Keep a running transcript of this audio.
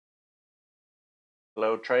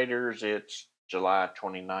Hello traders, it's July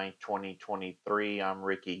 29th, 2023. I'm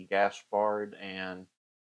Ricky Gaspard and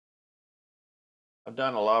I've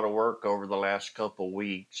done a lot of work over the last couple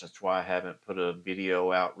weeks. That's why I haven't put a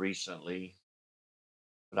video out recently.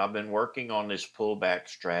 But I've been working on this pullback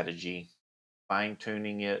strategy,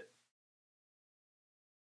 fine-tuning it,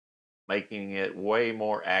 making it way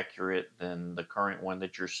more accurate than the current one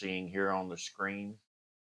that you're seeing here on the screen.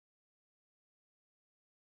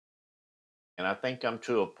 And I think I'm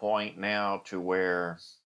to a point now to where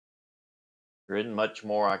there isn't much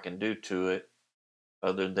more I can do to it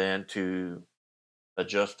other than to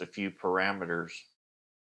adjust a few parameters.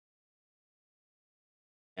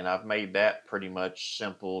 And I've made that pretty much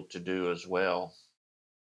simple to do as well.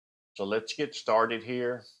 So let's get started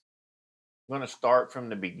here. I'm going to start from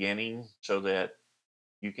the beginning so that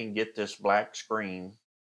you can get this black screen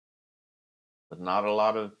with not a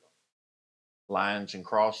lot of lines and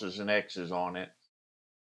crosses and X's on it.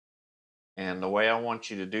 And the way I want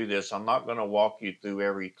you to do this, I'm not going to walk you through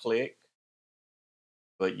every click,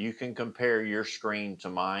 but you can compare your screen to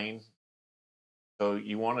mine. So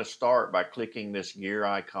you want to start by clicking this gear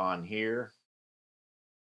icon here.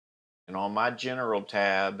 And on my general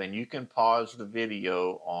tab, and you can pause the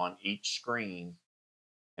video on each screen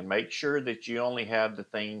and make sure that you only have the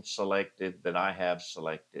things selected that I have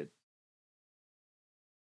selected.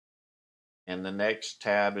 And the next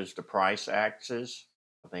tab is the price axis.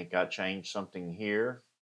 I think I changed something here.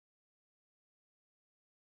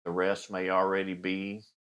 The rest may already be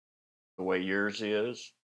the way yours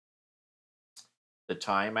is. The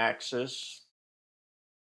time axis.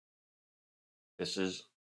 This is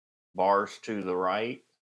bars to the right.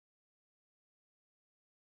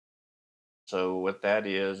 So what that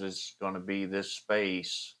is going to be this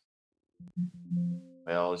space.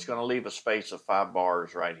 Well, it's going to leave a space of 5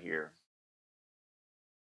 bars right here.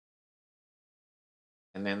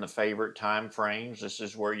 And then the favorite time frames. This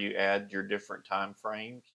is where you add your different time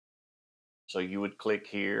frames. So you would click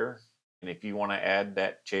here. And if you want to add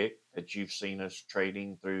that tick that you've seen us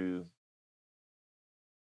trading through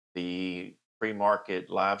the pre-market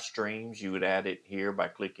live streams, you would add it here by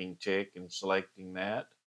clicking tick and selecting that.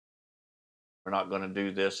 We're not going to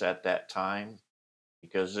do this at that time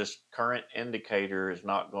because this current indicator is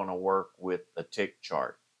not going to work with the tick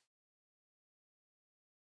chart.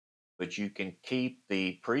 But you can keep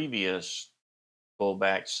the previous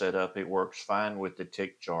pullback setup. It works fine with the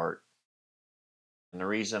tick chart. And the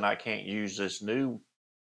reason I can't use this new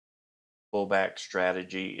pullback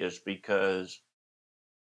strategy is because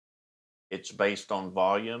it's based on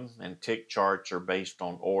volume and tick charts are based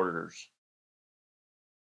on orders.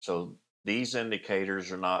 So these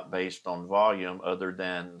indicators are not based on volume other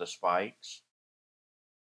than the spikes.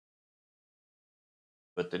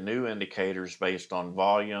 But the new indicator is based on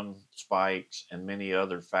volume, spikes, and many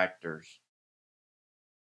other factors.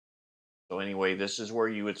 So anyway, this is where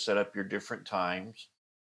you would set up your different times.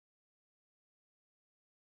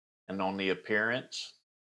 And on the appearance,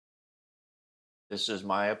 this is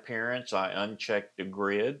my appearance. I unchecked the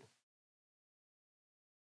grid.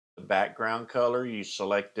 The background color, you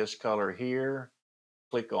select this color here,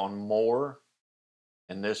 click on more,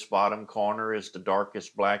 and this bottom corner is the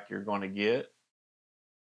darkest black you're going to get.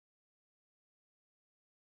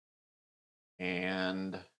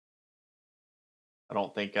 And I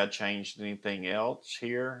don't think I changed anything else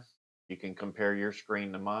here. You can compare your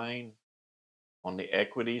screen to mine. On the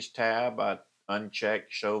equities tab, I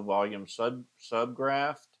unchecked show volume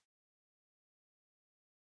subgraph.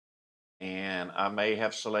 And I may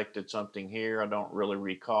have selected something here. I don't really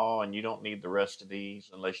recall, and you don't need the rest of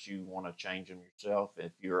these unless you want to change them yourself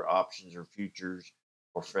if you're options or futures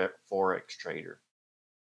or Forex trader.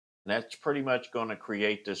 And that's pretty much going to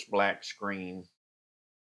create this black screen.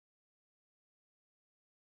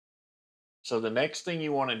 So the next thing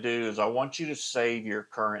you want to do is I want you to save your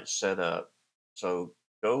current setup. So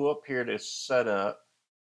go up here to setup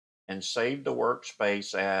and save the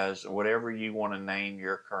workspace as whatever you want to name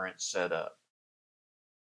your current setup.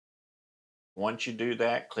 Once you do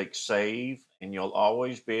that, click save, and you'll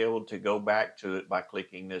always be able to go back to it by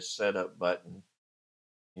clicking this setup button,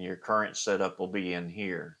 and your current setup will be in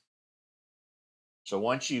here. So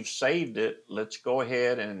once you've saved it, let's go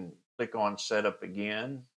ahead and click on setup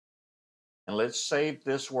again. And let's save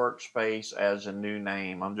this workspace as a new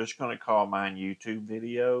name. I'm just going to call mine YouTube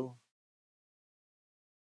video.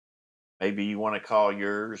 Maybe you want to call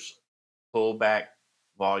yours Pullback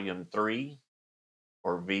Volume 3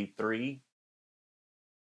 or V3.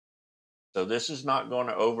 So this is not going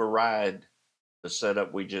to override the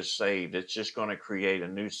setup we just saved. It's just going to create a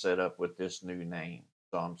new setup with this new name.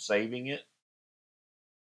 So I'm saving it.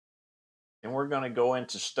 And we're going to go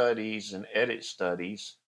into studies and edit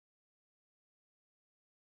studies.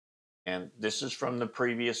 And this is from the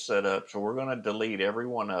previous setup, so we're going to delete every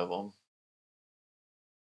one of them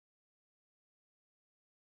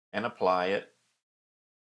and apply it.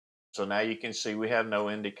 So now you can see we have no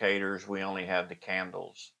indicators, we only have the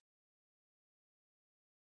candles.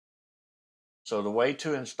 So the way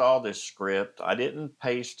to install this script, I didn't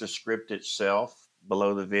paste the script itself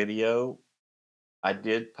below the video. I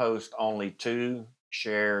did post only 2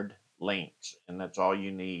 shared links, and that's all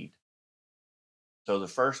you need. So the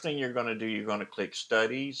first thing you're going to do, you're going to click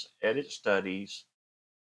Studies, Edit Studies.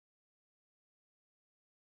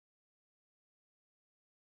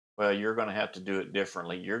 Well, you're going to have to do it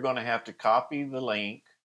differently. You're going to have to copy the link,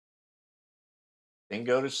 then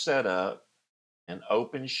go to Setup and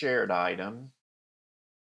open Shared Item.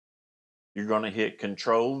 You're going to hit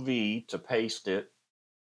Control V to paste it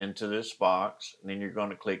into this box, and then you're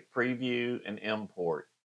going to click Preview and Import.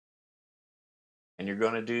 And you're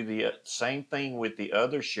going to do the same thing with the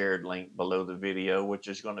other shared link below the video, which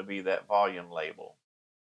is going to be that volume label.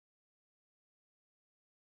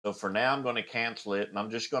 So for now, I'm going to cancel it, and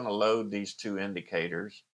I'm just going to load these 2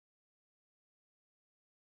 indicators.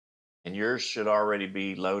 And yours should already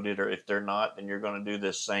be loaded, or if they're not, then you're going to do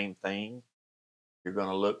the same thing. You're going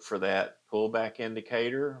to look for that pullback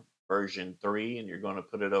indicator, version 3, and you're going to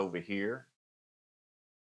put it over here.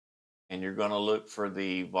 And you're going to look for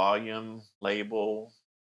the volume label.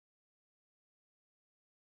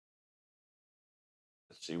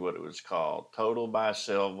 Let's see what it was called. Total buy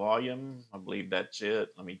sell volume. I believe that's it.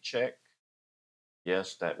 Let me check.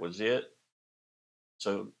 Yes, that was it.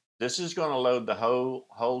 So this is going to load the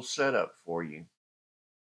whole setup for you.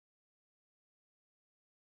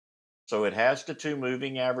 So it has the 2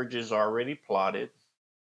 moving averages already plotted.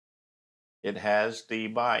 It has the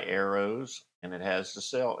buy arrows and it has the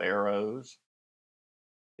sell arrows.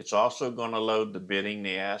 It's also going to load the bidding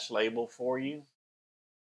the ask label for you.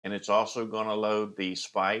 And it's also going to load the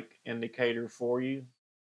spike indicator for you.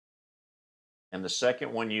 And the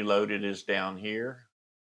second one you loaded is down here.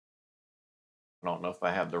 I don't know if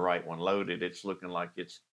I have the right one loaded. It's looking like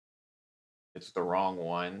it's the wrong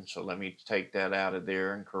one. So let me take that out of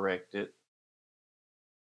there and correct it.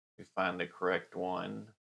 We find the correct one.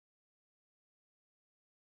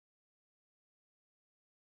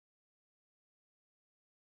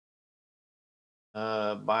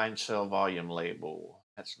 Buy and sell volume label.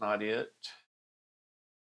 That's not it.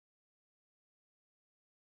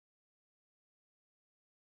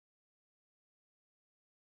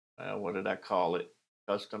 What did I call it?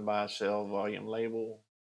 Custom buy sell volume label.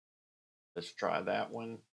 Let's try that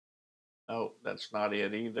one. No, that's not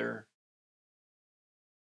it either.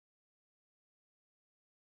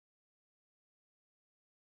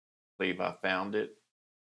 I believe I found it.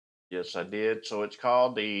 Yes, I did. So it's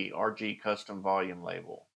called the RG custom volume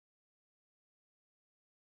label.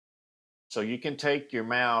 So you can take your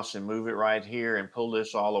mouse and move it right here and pull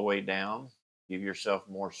this all the way down. Give yourself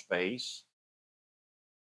more space.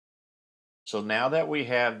 So now that we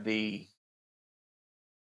have the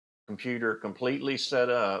computer completely set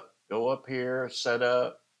up, go up here, set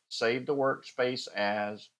up, save the workspace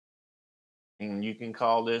as, and you can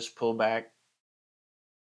call this pullback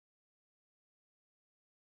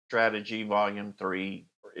strategy volume 3.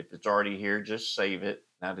 If it's already here, just save it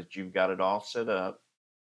now that you've got it all set up.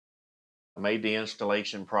 I made the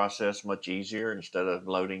installation process much easier instead of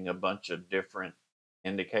loading a bunch of different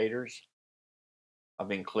indicators.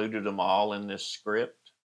 I've included them all in this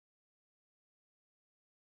script.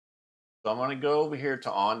 So I'm going to go over here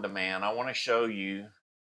to on demand. I want to show you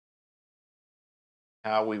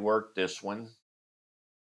how we work this one.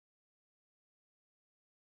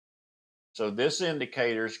 So this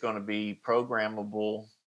indicator is going to be programmable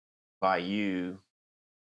by you.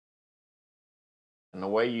 And the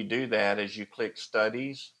way you do that is you click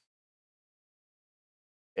Studies,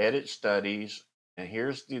 Edit Studies, and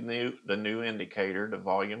here's the new indicator, the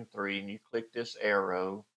volume 3, and you click this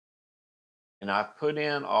arrow. And I've put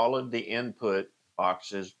in all of the input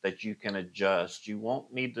boxes that you can adjust. You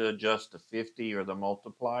won't need to adjust the 50 or the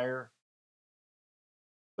multiplier.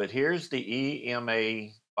 But here's the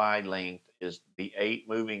EMA buy length is the 8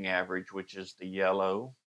 moving average, which is the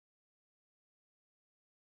yellow.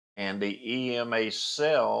 And the EMA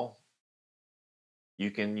sell,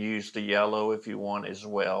 you can use the yellow if you want as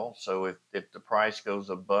well. So if the price goes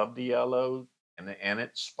above the yellow and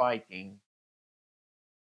it's spiking,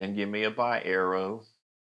 then give me a buy arrow.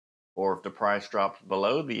 Or if the price drops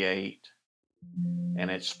below the 8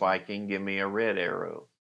 and it's spiking, give me a red arrow.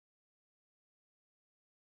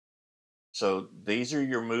 So these are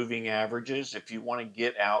your moving averages. If you want to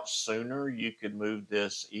get out sooner, you could move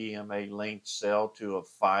this EMA length sell to a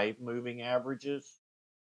 5 moving averages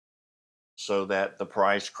so that the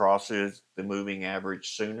price crosses the moving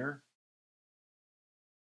average sooner.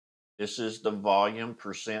 This is the volume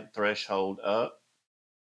percent threshold up.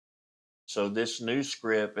 So this new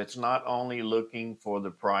script, it's not only looking for the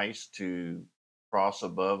price to cross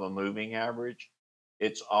above a moving average,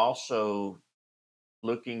 it's also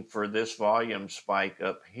looking for this volume spike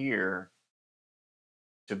up here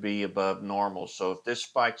to be above normal. So if this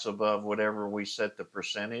spikes above whatever we set the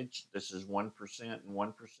percentage, this is 1% and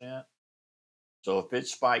 1%. So if it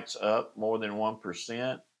spikes up more than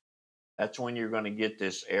 1%, that's when you're going to get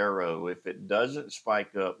this arrow. If it doesn't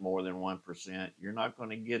spike up more than 1%, you're not going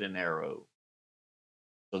to get an arrow.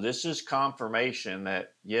 So this is confirmation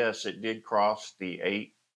that yes, it did cross the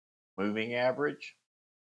 8 moving average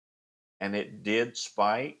and it did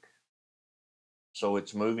spike. So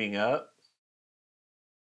it's moving up.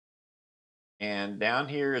 And down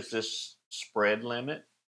here is this spread limit.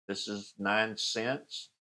 This is 9 cents.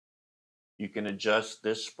 You can adjust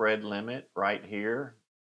this spread limit right here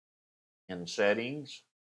in settings.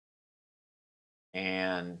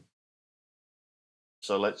 And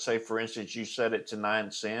so let's say, for instance, you set it to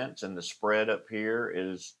 9 cents and the spread up here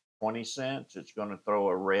is 20 cents. It's going to throw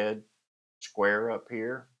a red square up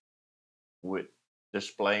here with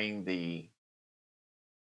displaying the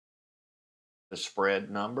spread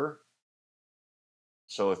number.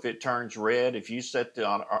 So if it turns red, if you set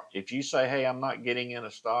if you say, hey, I'm not getting in a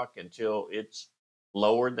stock until it's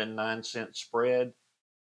lower than 9 cent spread,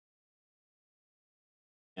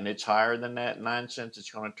 and it's higher than that 9 cents, it's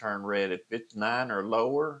going to turn red. If it's 9 or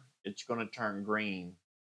lower, it's going to turn green.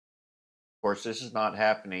 Of course, this is not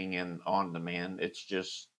happening in on demand. It's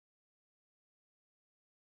just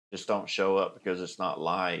don't show up because it's not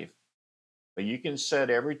live. But you can set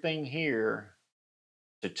everything here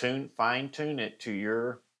to fine tune it to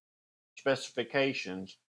your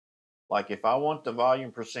specifications. Like if I want the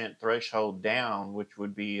volume percent threshold down, which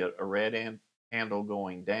would be a red handle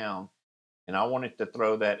going down, and I wanted to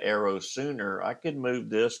throw that arrow sooner, I could move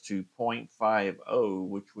this to 0.50,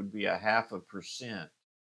 which would be a 0.5%.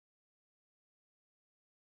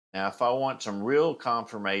 Now, if I want some real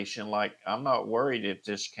confirmation, like I'm not worried if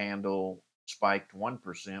this candle spiked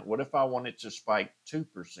 1%. What if I want it to spike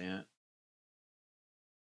 2%?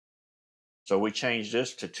 So we change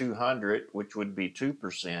this to 200, which would be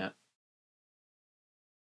 2%.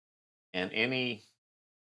 And any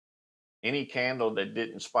candle that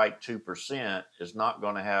didn't spike 2% is not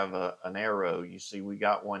going to have an arrow. You see, we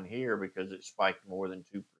got one here because it spiked more than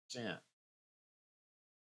 2%.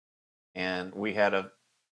 And we had a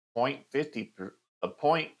 0.50, a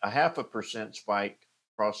 0.5% spike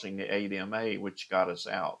crossing the 8 MA, which got us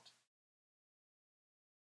out.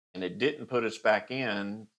 And it didn't put us back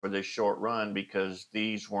in for this short run because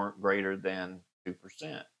these weren't greater than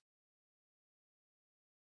 2%.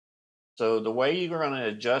 So the way you're going to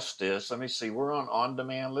adjust this, let me see, we're on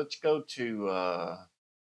demand. Let's go to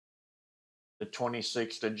the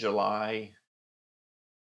 26th of July.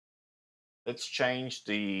 Let's change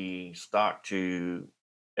the stock to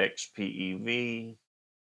XPEV.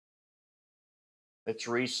 Let's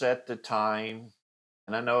reset the time.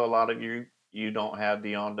 And I know a lot of you don't have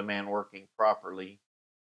the on-demand working properly.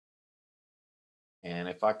 And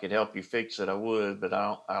if I could help you fix it, I would, but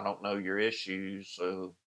I don't know your issues,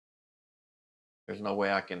 so there's no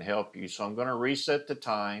way I can help you. So I'm going to reset the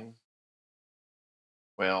time.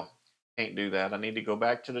 Well, can't do that. I need to go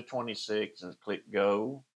back to the 26th and click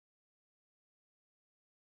go.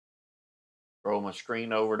 Roll my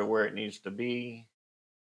screen over to where it needs to be.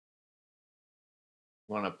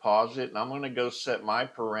 I'm going to pause it and I'm going to go set my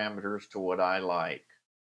parameters to what I like.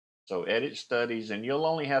 So edit studies, and you'll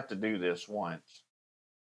only have to do this once.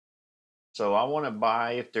 So I want to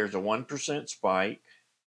buy if there's a 1% spike.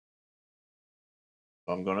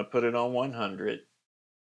 So I'm going to put it on 100.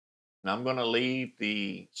 And I'm going to leave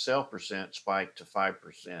the sell percent spike to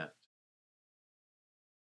 5%.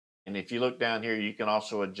 And if you look down here, you can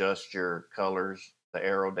also adjust your colors, the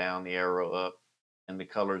arrow down, the arrow up, and the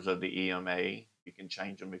colors of the EMA. You can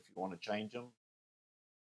change them if you want to change them.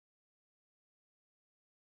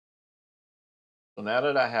 So now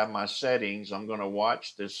that I have my settings, I'm going to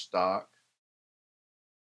watch this stock.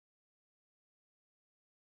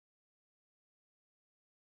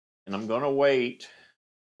 And I'm going to wait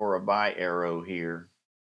for a buy arrow here.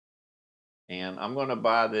 And I'm going to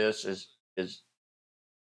buy this as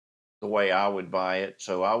the way I would buy it.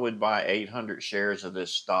 So I would buy 800 shares of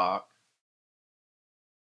this stock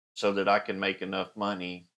so that I can make enough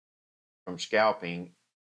money from scalping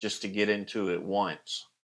just to get into it once.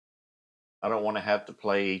 I don't want to have to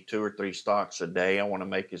play 2 or 3 stocks a day. I want to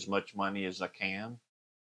make as much money as I can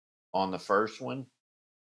on the first one.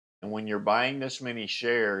 And when you're buying this many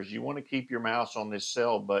shares, you want to keep your mouse on this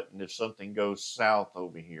sell button if something goes south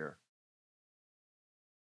over here.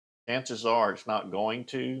 Chances are it's not going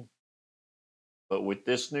to, but with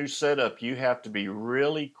this new setup, you have to be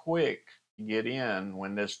really quick to get in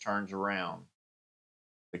when this turns around,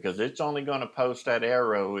 because it's only going to post that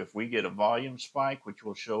arrow if we get a volume spike, which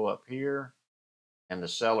will show up here, and the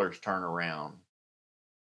sellers turn around.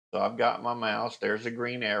 So I've got my mouse, there's a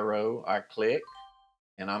green arrow, I click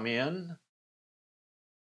and I'm in,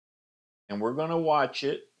 and we're going to watch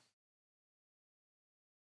it.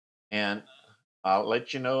 And I'll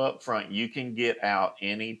let you know up front, you can get out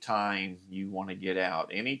anytime you want to get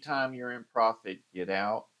out. Anytime you're in profit, get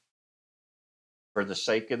out. For the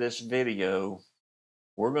sake of this video,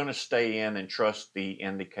 we're going to stay in and trust the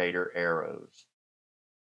indicator arrows.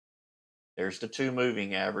 There's the 2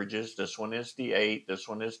 moving averages. This one is the 8, this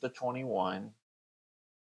one is the 21.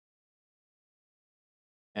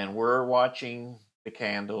 And we're watching the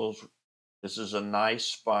candles. This is a nice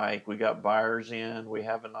spike. We got buyers in. We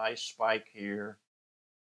have a nice spike here.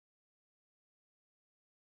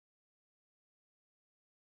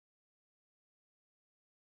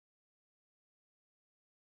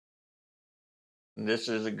 And this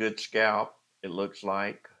is a good scalp, it looks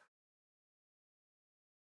like.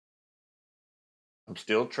 I'm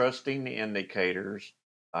still trusting the indicators.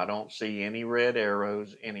 I don't see any red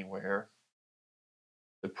arrows anywhere.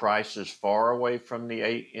 The price is far away from the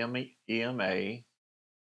EMA.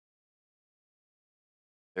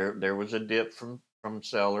 There was a dip from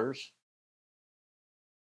sellers.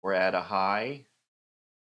 We're at a high.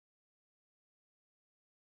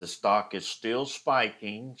 The stock is still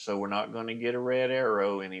spiking, so we're not going to get a red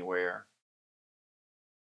arrow anywhere.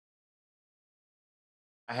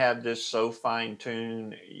 I have this so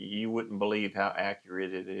fine-tuned, you wouldn't believe how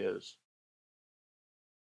accurate it is.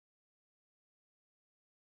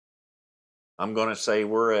 I'm going to say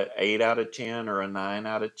we're at 8 out of 10 or a 9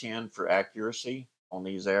 out of 10 for accuracy on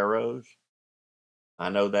these arrows. I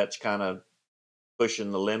know that's kind of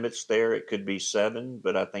pushing the limits there. It could be 7,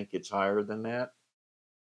 but I think it's higher than that.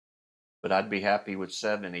 But I'd be happy with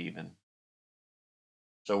 7 even.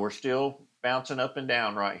 So we're still bouncing up and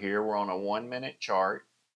down right here. We're on a 1-minute chart.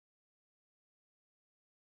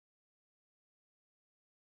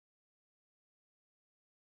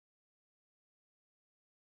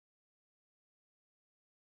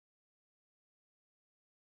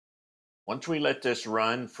 Once we let this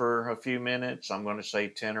run for a few minutes, I'm going to say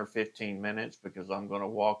 10 or 15 minutes, because I'm going to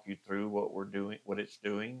walk you through what we're doing, what it's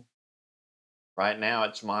doing. Right now,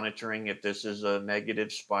 it's monitoring if this is a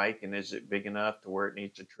negative spike and is it big enough to where it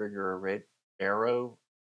needs to trigger a red arrow,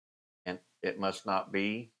 and it must not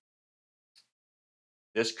be.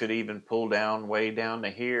 This could even pull down way down to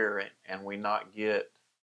here and we not get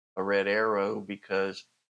a red arrow because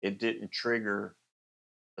it didn't trigger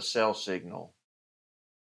a sell signal.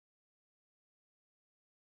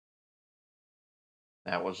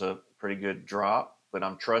 That was a pretty good drop, but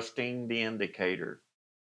I'm trusting the indicator.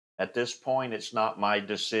 At this point, it's not my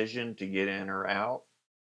decision to get in or out.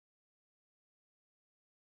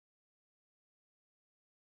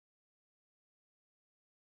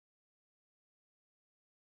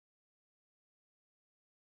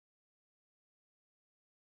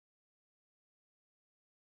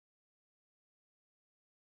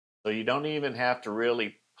 So you don't even have to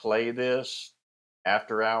really play this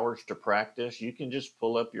after hours to practice. You can just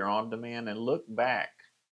pull up your on demand and look back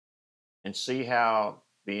and see how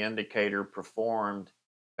the indicator performed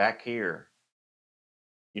back here.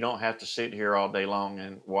 You don't have to sit here all day long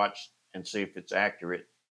and watch and see if it's accurate.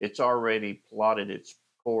 It's already plotted its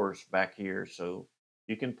course back here. So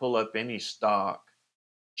you can pull up any stock,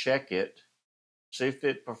 check it, see if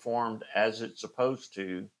it performed as it's supposed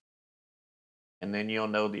to, and then you'll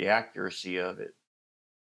know the accuracy of it.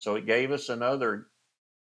 So it gave us another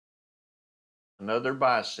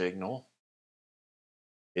buy signal.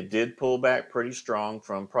 It did pull back pretty strong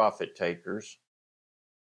from profit takers,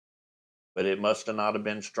 but it must have not have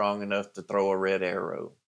been strong enough to throw a red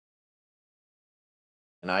arrow.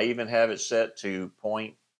 And I even have it set to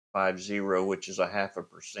 0.50, which is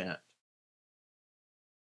 0.5%.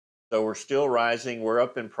 So we're still rising. We're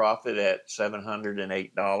up in profit at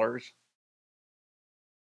 $708.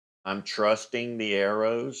 I'm trusting the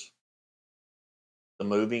arrows. The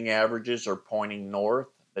moving averages are pointing north.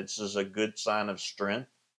 This is a good sign of strength.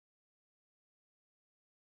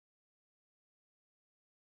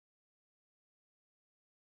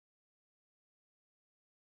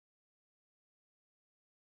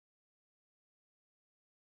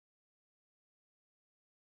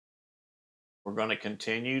 We're going to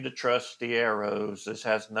continue to trust the arrows. This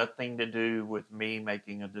has nothing to do with me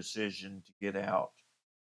making a decision to get out.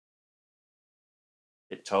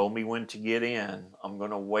 It told me when to get in. I'm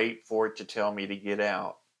going to wait for it to tell me to get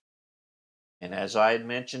out. And as I had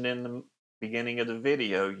mentioned in the beginning of the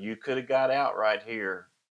video, you could have got out right here.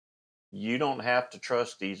 You don't have to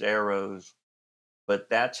trust these arrows, but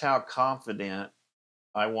that's how confident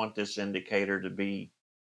I want this indicator to be.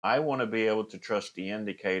 I want to be able to trust the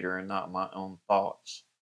indicator and not my own thoughts.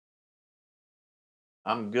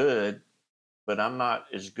 I'm good, but I'm not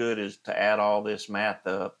as good as to add all this math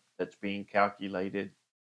up that's being calculated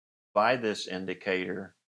by this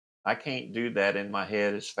indicator. I can't do that in my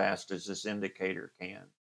head as fast as this indicator can.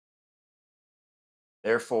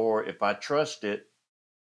 Therefore, if I trust it,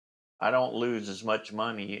 I don't lose as much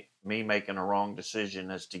money me making a wrong decision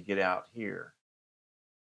as to get out here.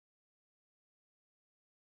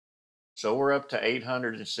 So we're up to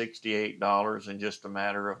 $868 in just a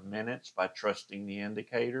matter of minutes by trusting the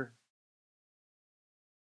indicator.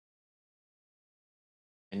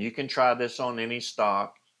 And you can try this on any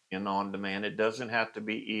stock in on demand. It doesn't have to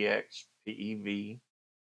be EXPEV.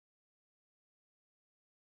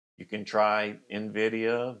 You can try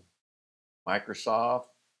NVIDIA, Microsoft,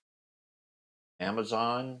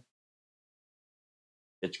 Amazon.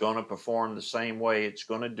 It's going to perform the same way. It's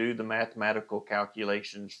going to do the mathematical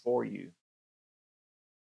calculations for you.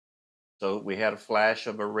 So we had a flash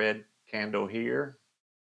of a red candle here.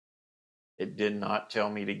 It did not tell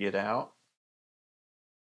me to get out.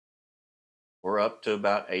 We're up to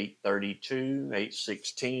about 832,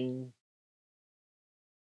 816.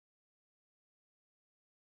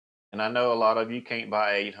 And I know a lot of you can't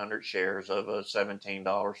buy 800 shares of a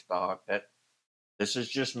 $17 stock. This is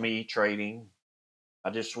just me trading. I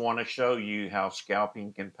just want to show you how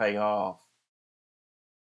scalping can pay off.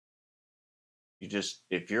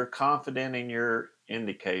 If you're confident in your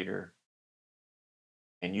indicator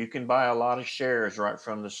and you can buy a lot of shares right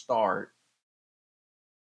from the start,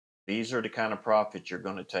 these are the kind of profits you're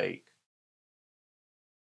going to take.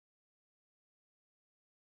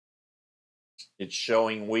 It's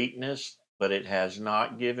showing weakness, but it has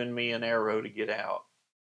not given me an arrow to get out.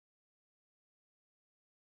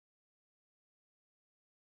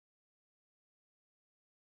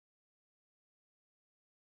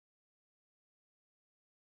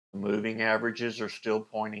 The moving averages are still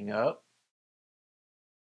pointing up.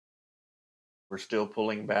 We're still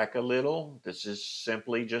pulling back a little. This is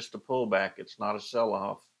simply just a pullback. It's not a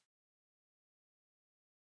sell-off.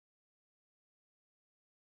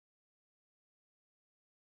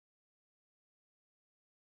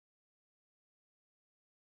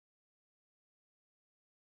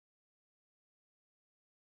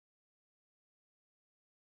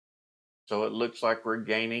 So it looks like we're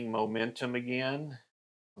gaining momentum again.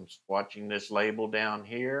 I'm watching this label down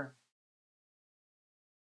here.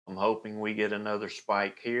 I'm hoping we get another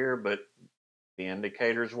spike here, but the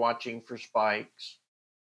indicator's watching for spikes.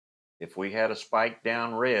 If we had a spike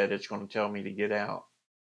down red, it's going to tell me to get out.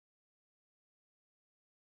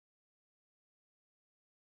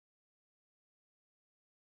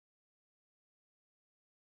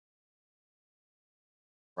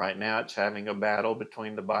 Right now, it's having a battle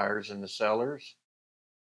between the buyers and the sellers.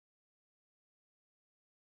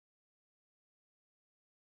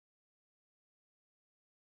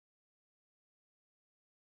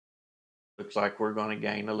 Looks like we're going to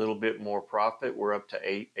gain a little bit more profit. We're up to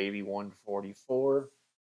 881.44.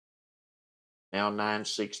 Now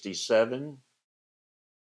 967.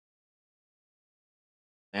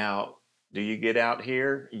 Now, do you get out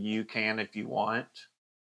here? You can if you want.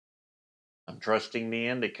 I'm trusting the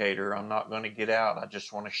indicator. I'm not going to get out. I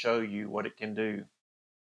just want to show you what it can do.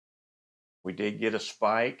 We did get a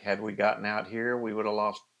spike. Had we gotten out here, we would have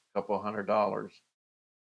lost a couple $100.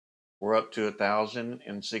 We're up to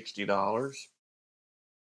 $1,060.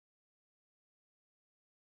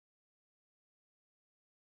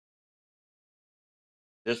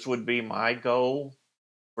 This would be my goal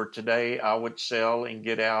for today. I would sell and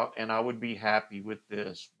get out, and I would be happy with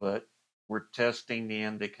this, but we're testing the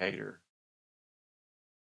indicator.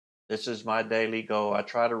 This is my daily goal. I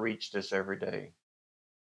try to reach this every day.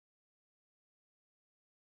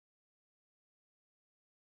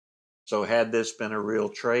 So had this been a real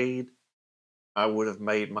trade, I would have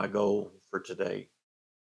made my goal for today.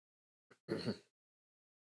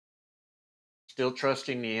 Still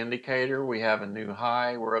trusting the indicator. We have a new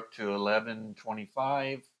high. We're up to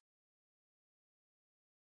 1125.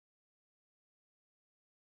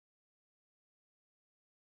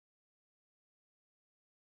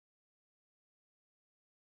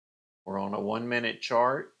 We're on a 1 minute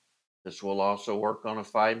chart. This will also work on a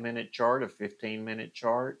 5-minute chart, a 15-minute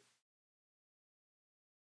chart.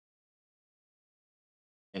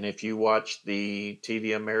 And if you watched the TD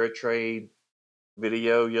Ameritrade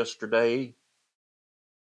video yesterday,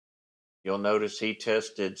 you'll notice he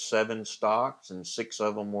tested 7 stocks and 6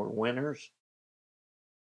 of them were winners,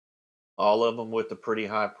 all of them with a pretty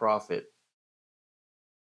high profit.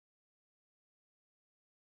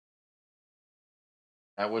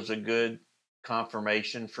 That was a good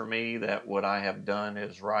confirmation for me that what I have done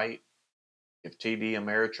is right. If TD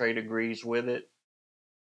Ameritrade agrees with it,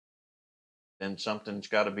 then something's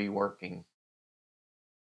got to be working.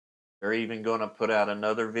 They're even going to put out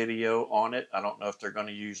another video on it. I don't know if they're going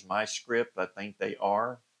to use my script. I think they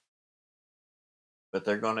are. But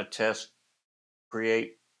they're going to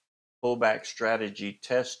create pullback strategy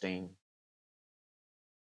testing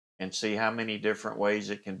and see how many different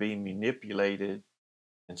ways it can be manipulated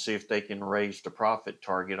and see if they can raise the profit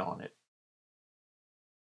target on it.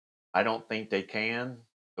 I don't think they can.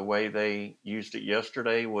 The way they used it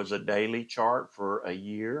yesterday was a daily chart for a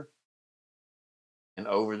year. And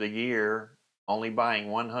over the year, only buying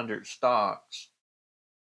 100 stocks,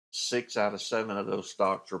 6 out of 7 of those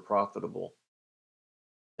stocks were profitable.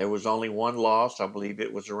 There was only one loss. I believe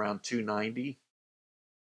it was around 290.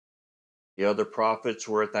 The other profits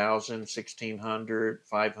were 1,000, 1,600,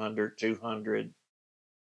 500, 200.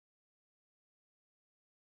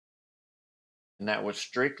 And that was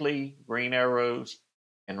strictly green arrows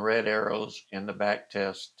and red arrows in the back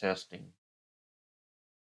testing.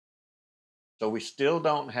 So we still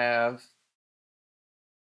don't have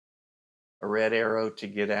a red arrow to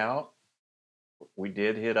get out. We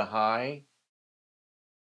did hit a high.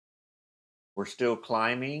 We're still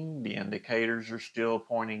climbing. The indicators are still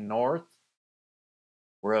pointing north.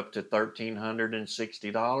 We're up to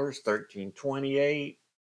 $1,360, $1,328.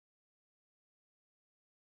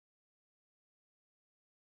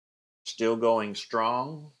 Still going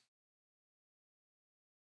strong.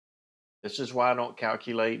 This is why I don't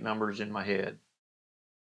calculate numbers in my head.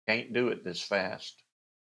 Can't do it this fast.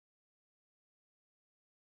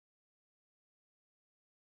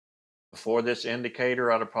 Before this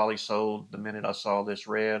indicator, I'd have probably sold the minute I saw this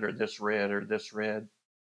red or this red or this red.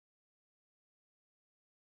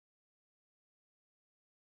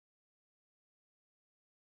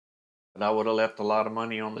 But I would have left a lot of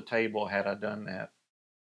money on the table had I done that.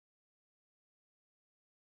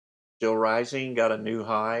 Still rising, got a new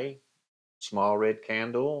high, small red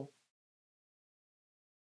candle.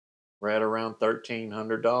 We're at around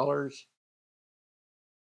 $1,300.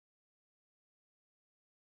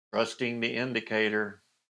 Trusting the indicator.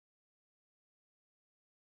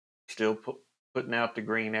 Still putting out the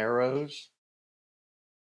green arrows.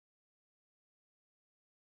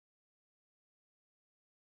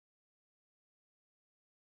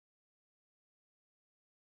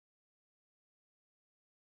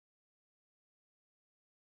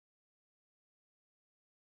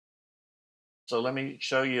 So let me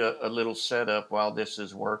show you a little setup while this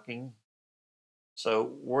is working.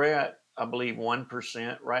 So we're at, I believe,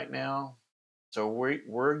 1% right now. So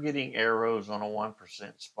we're getting arrows on a 1%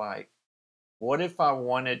 spike. What if I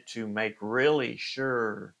wanted to make really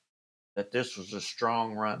sure that this was a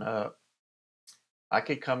strong run up? I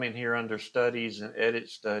could come in here under studies and edit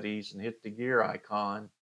studies and hit the gear icon,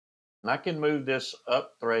 and I can move this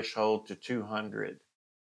up threshold to 200.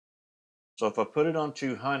 So if I put it on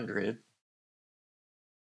 200,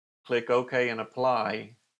 click OK and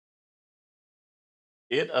apply,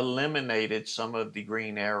 it eliminated some of the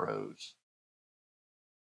green arrows.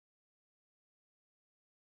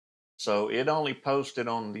 So it only posted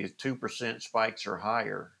on the 2% spikes or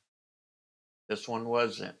higher. This one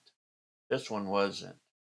wasn't. This one wasn't.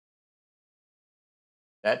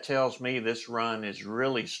 That tells me this run is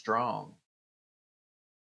really strong.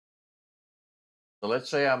 So let's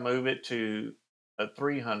say I move it to a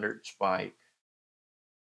 300 spike.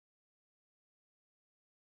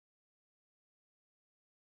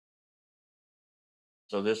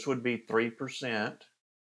 So this would be 3%.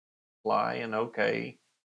 Apply and OK.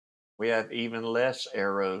 We have even less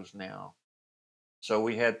arrows now. So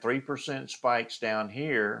we had 3% spikes down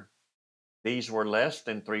here. These were less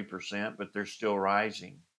than 3%, but they're still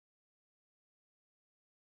rising.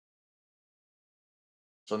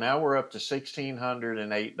 So now we're up to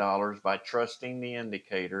 $1,608 by trusting the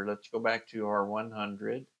indicator. Let's go back to our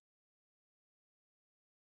 100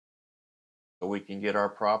 so we can get our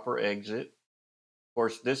proper exit. Of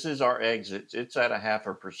course, this is our exit. It's at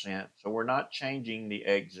 0.5%, so we're not changing the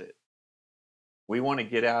exit. We want to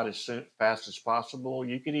get out as fast as possible.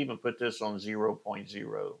 You could even put this on 0.0.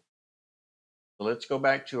 So let's go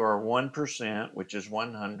back to our 1%, which is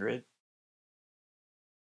 100.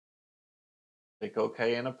 Click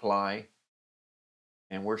OK and apply.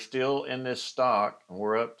 And we're still in this stock, and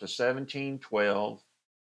we're up to 1712.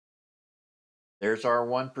 There's our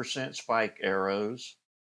 1% spike arrows.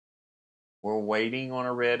 We're waiting on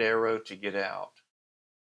a red arrow to get out.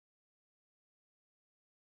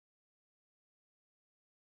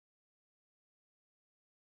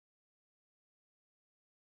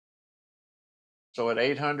 So at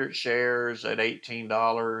 800 shares at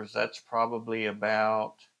 $18, that's probably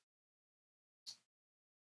about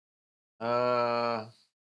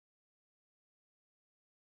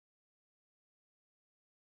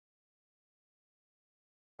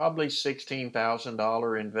probably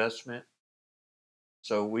 $16,000 investment.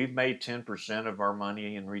 So we've made 10% of our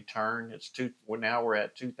money in return. Now we're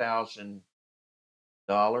at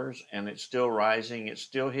 $2,000, and it's still rising. It's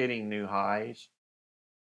still hitting new highs.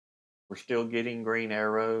 We're still getting green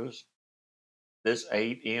arrows. This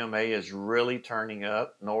 8 EMA is really turning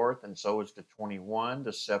up north, and so is the 21.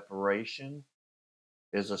 The separation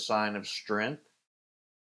is a sign of strength.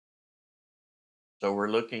 So we're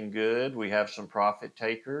looking good. We have some profit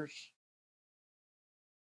takers.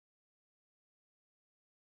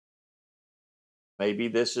 Maybe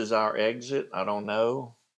this is our exit. I don't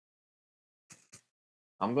know.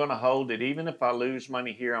 I'm going to hold it. Even if I lose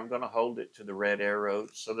money here, I'm going to hold it to the red arrow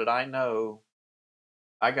so that I know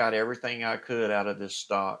I got everything I could out of this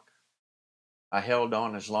stock. I held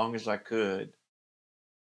on as long as I could.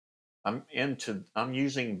 I'm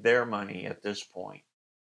using their money at this point.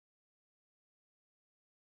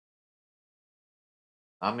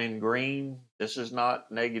 I'm in green. This is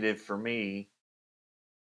not negative for me.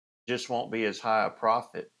 Just won't be as high a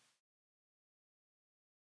profit.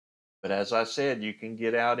 But as I said, you can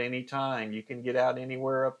get out anytime. You can get out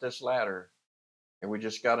anywhere up this ladder. And we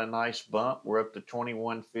just got a nice bump. We're up to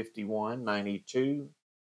 2151.92,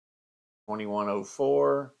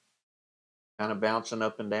 2104, kind of bouncing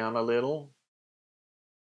up and down a little.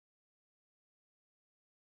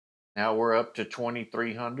 Now we're up to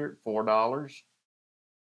 $2,300, $4.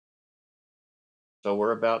 So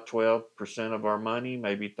we're about 12% of our money,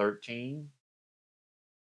 maybe 13.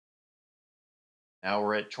 Now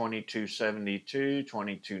we're at 2272,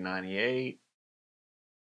 2298.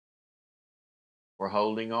 We're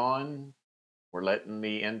holding on. We're letting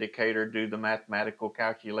the indicator do the mathematical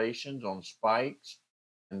calculations on spikes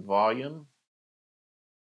and volume.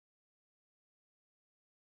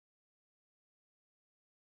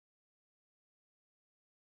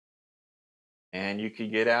 And you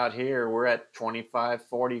could get out here. We're at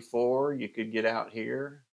 2544. You could get out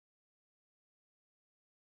here.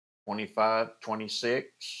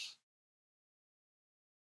 2526.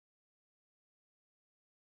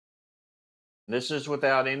 This is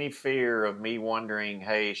without any fear of me wondering,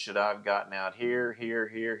 hey, should I have gotten out here, here,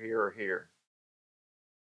 here, here, or here?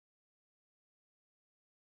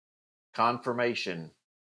 Confirmation.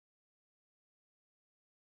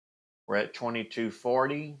 We're at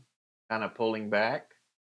 2240, kind of pulling back.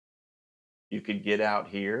 You could get out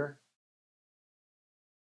here.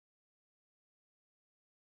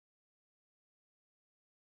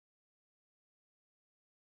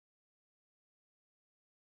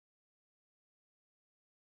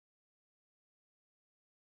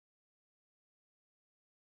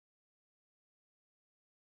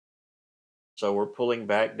 So we're pulling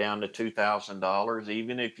back down to $2,000.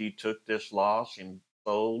 Even if you took this loss and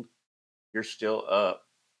sold, you're still up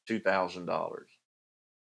 $2,000.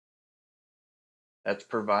 That's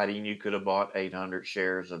providing you could have bought 800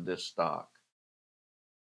 shares of this stock.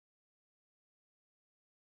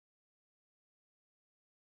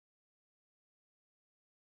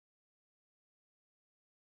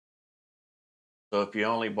 So if you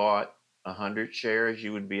only bought 100 shares,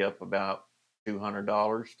 you would be up about $200,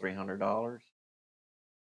 $300.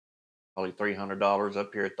 Probably $300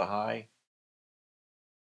 up here at the high.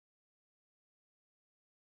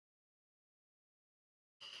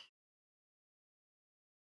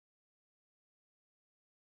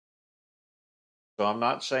 So I'm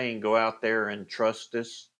not saying go out there and trust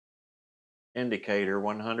this indicator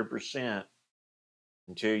 100%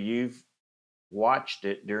 until you've watched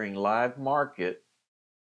it during live market.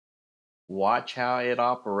 Watch how it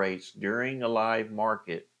operates during a live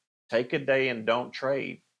market. Take a day and don't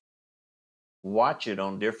trade. Watch it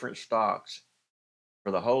on different stocks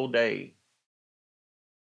for the whole day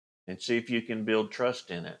and see if you can build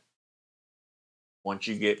trust in it. Once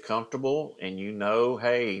you get comfortable and you know,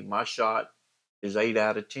 hey, my shot is 8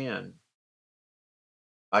 out of 10.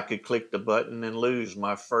 I could click the button and lose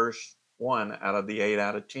my first one out of the 8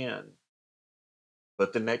 out of 10.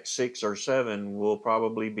 But the next 6 or 7 will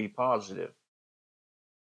probably be positive.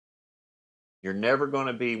 You're never going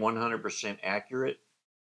to be 100% accurate,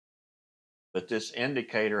 but this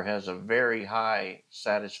indicator has a very high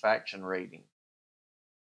satisfaction rating.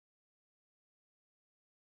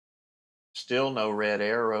 Still no red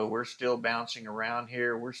arrow. We're still bouncing around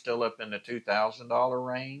here. We're still up in the $2,000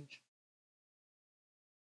 range.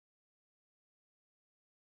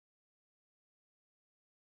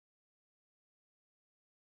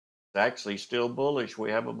 It's actually still bullish.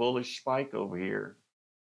 We have a bullish spike over here.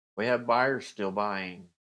 We have buyers still buying.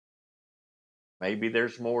 Maybe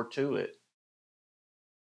there's more to it,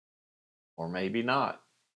 or maybe not.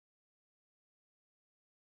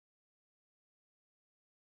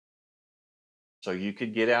 So you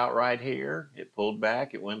could get out right here. It pulled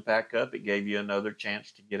back, it went back up, it gave you another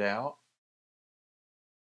chance to get out.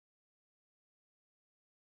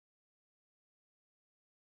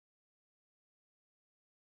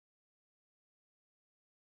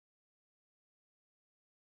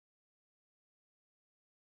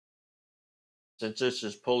 Since this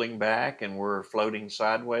is pulling back and we're floating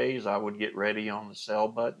sideways, I would get ready on the sell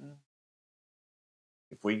button.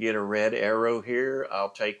 If we get a red arrow here, I'll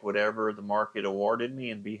take whatever the market awarded me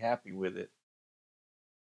and be happy with it.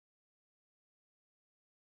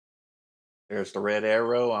 There's the red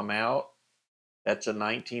arrow, I'm out. That's a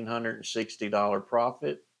 $1,960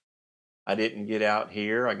 profit. I didn't get out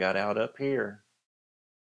here, I got out up here.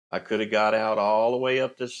 I could have got out all the way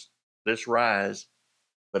up this rise,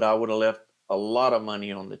 but I would have left a lot of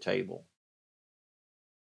money on the table.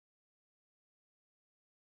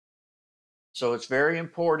 So it's very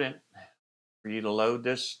important for you to load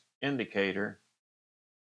this indicator.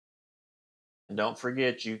 And don't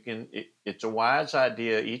forget, it's a wise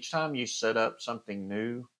idea. Each time you set up something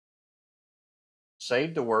new,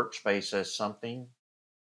 save the workspace as something,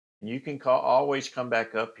 and you can always come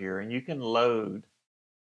back up here and you can load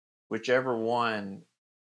whichever one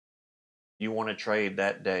you want to trade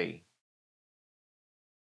that day.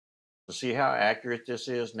 So see how accurate this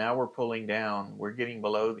is? Now we're pulling down. We're getting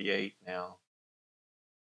below the 8 now.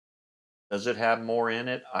 Does it have more in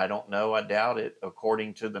it? I don't know. I doubt it,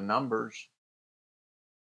 according to the numbers.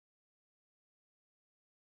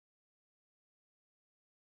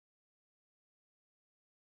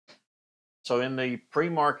 So in the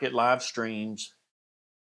pre-market live streams,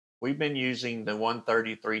 we've been using the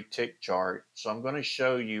 133 tick chart. So I'm going to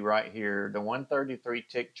show you right here. The 133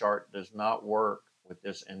 tick chart does not work with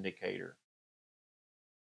this indicator.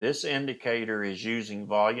 This indicator is using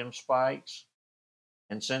volume spikes.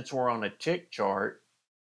 And since we're on a tick chart,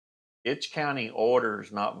 it's counting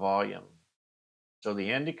orders, not volume. So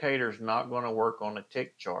the indicator is not going to work on a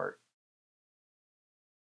tick chart.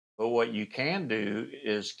 But what you can do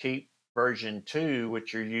is keep version 2,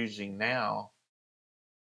 which you're using now,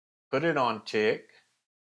 put it on tick,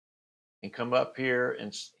 and come up here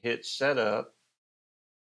and hit setup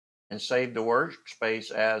and save the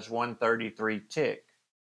workspace as 133 tick.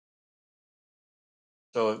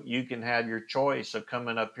 So you can have your choice of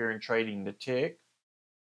coming up here and trading the tick,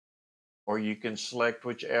 or you can select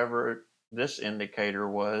whichever this indicator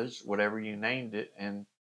was, whatever you named it, and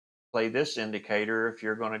play this indicator if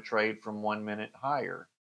you're going to trade from 1 minute higher.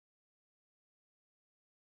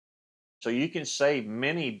 So you can save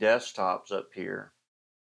many desktops up here.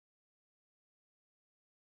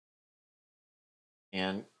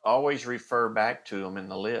 And always refer back to them in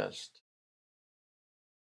the list.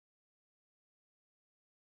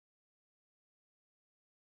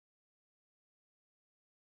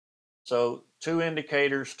 So 2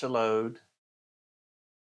 indicators to load.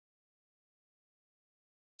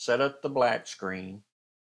 Set up the black screen.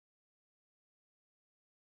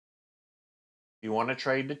 If you want to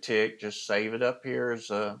trade the tick, just save it up here as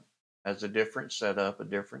a different setup, a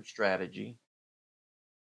different strategy.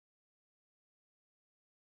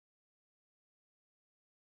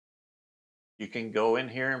 You can go in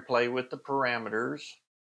here and play with the parameters.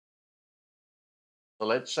 So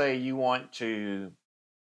let's say you want to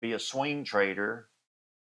be a swing trader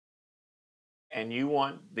and you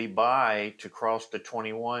want the buy to cross the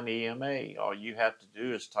 21 EMA. All you have to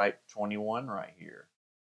do is type 21 right here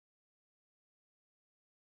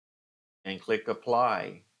and click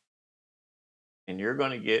apply. And you're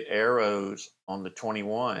going to get arrows on the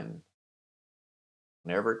 21.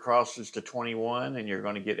 Whenever it crosses to 21, and you're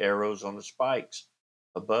going to get arrows on the spikes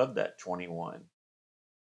above that 21.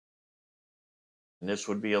 And this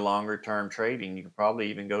would be a longer term trading. You could probably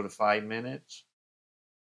even go to 5 minutes.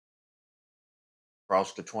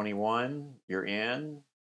 Cross to 21, you're in.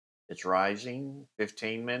 It's rising.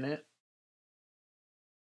 15-minute.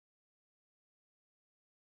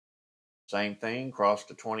 Same thing, cross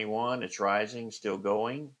to 21, it's rising, still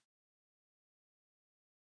going.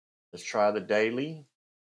 Let's try the daily.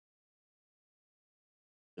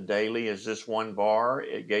 The daily is this one bar.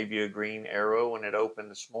 It gave you a green arrow when it opened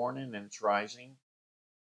this morning and it's rising.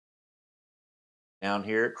 Down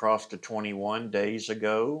here it crossed to 21 days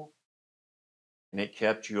ago and it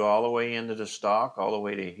kept you all the way into the stock, all the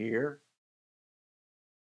way to here.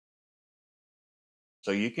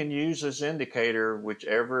 So you can use this indicator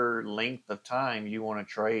whichever length of time you want to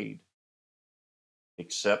trade,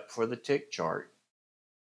 except for the tick chart.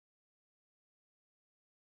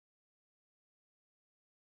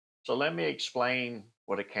 So let me explain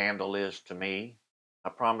what a candle is to me. I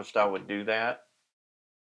promised I would do that.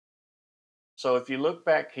 So if you look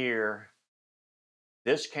back here,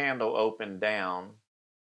 this candle opened down.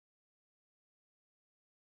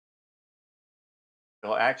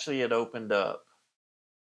 Well, actually it opened up.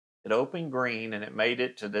 It opened green and it made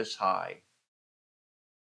it to this high.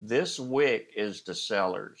 This wick is the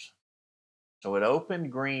sellers. So it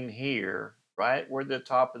opened green here, right where the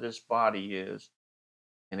top of this body is,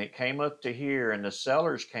 and it came up to here, and the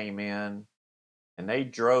sellers came in and they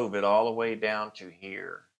drove it all the way down to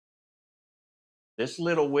here. This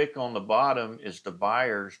little wick on the bottom is the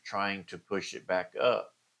buyers trying to push it back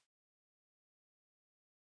up.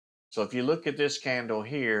 So if you look at this candle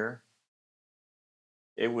here,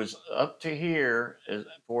 it was up to here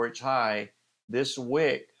for its high. This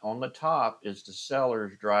wick on the top is the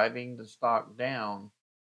sellers driving the stock down,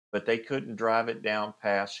 but they couldn't drive it down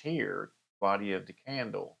past here, body of the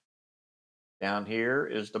candle. Down here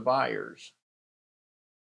is the buyers.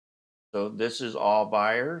 So this is all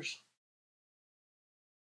buyers.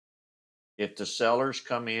 If the sellers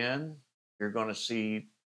come in, you're going to see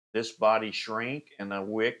this body shrink and a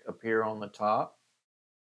wick appear on the top.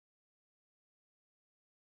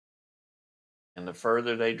 And the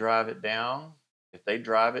further they drive it down, if they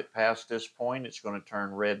drive it past this point, it's going to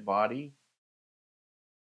turn red body.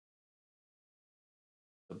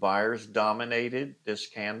 The buyers dominated this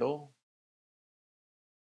candle.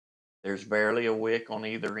 There's barely a wick on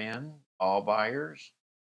either end, all buyers.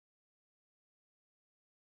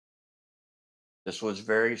 This was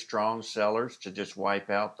very strong sellers to just wipe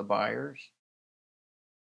out the buyers.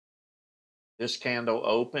 This candle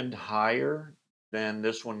opened higher than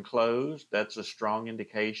this one closed. That's a strong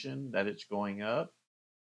indication that it's going up.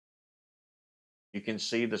 You can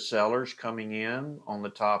see the sellers coming in on the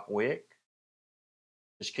top wick.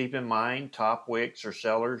 Just keep in mind, top wicks are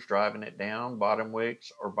sellers driving it down, bottom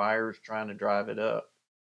wicks are buyers trying to drive it up.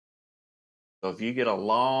 So if you get a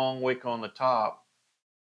long wick on the top,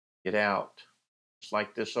 get out. Just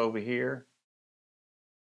like this over here,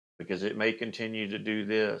 because it may continue to do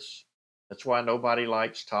this. That's why nobody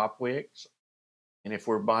likes top wicks. And if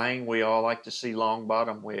we're buying, we all like to see long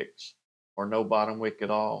bottom wicks or no bottom wick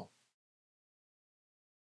at all.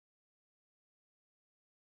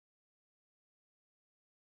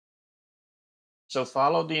 So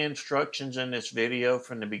follow the instructions in this video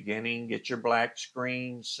from the beginning. Get your black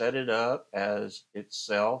screen, set it up as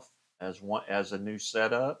itself, as a new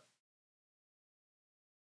setup.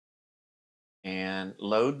 And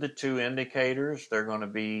load the two indicators. They're going to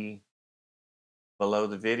be below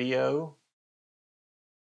the video.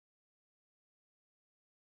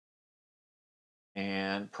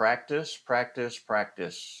 And practice, practice,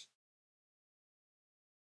 practice.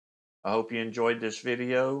 I hope you enjoyed this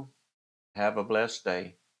video. Have a blessed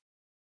day.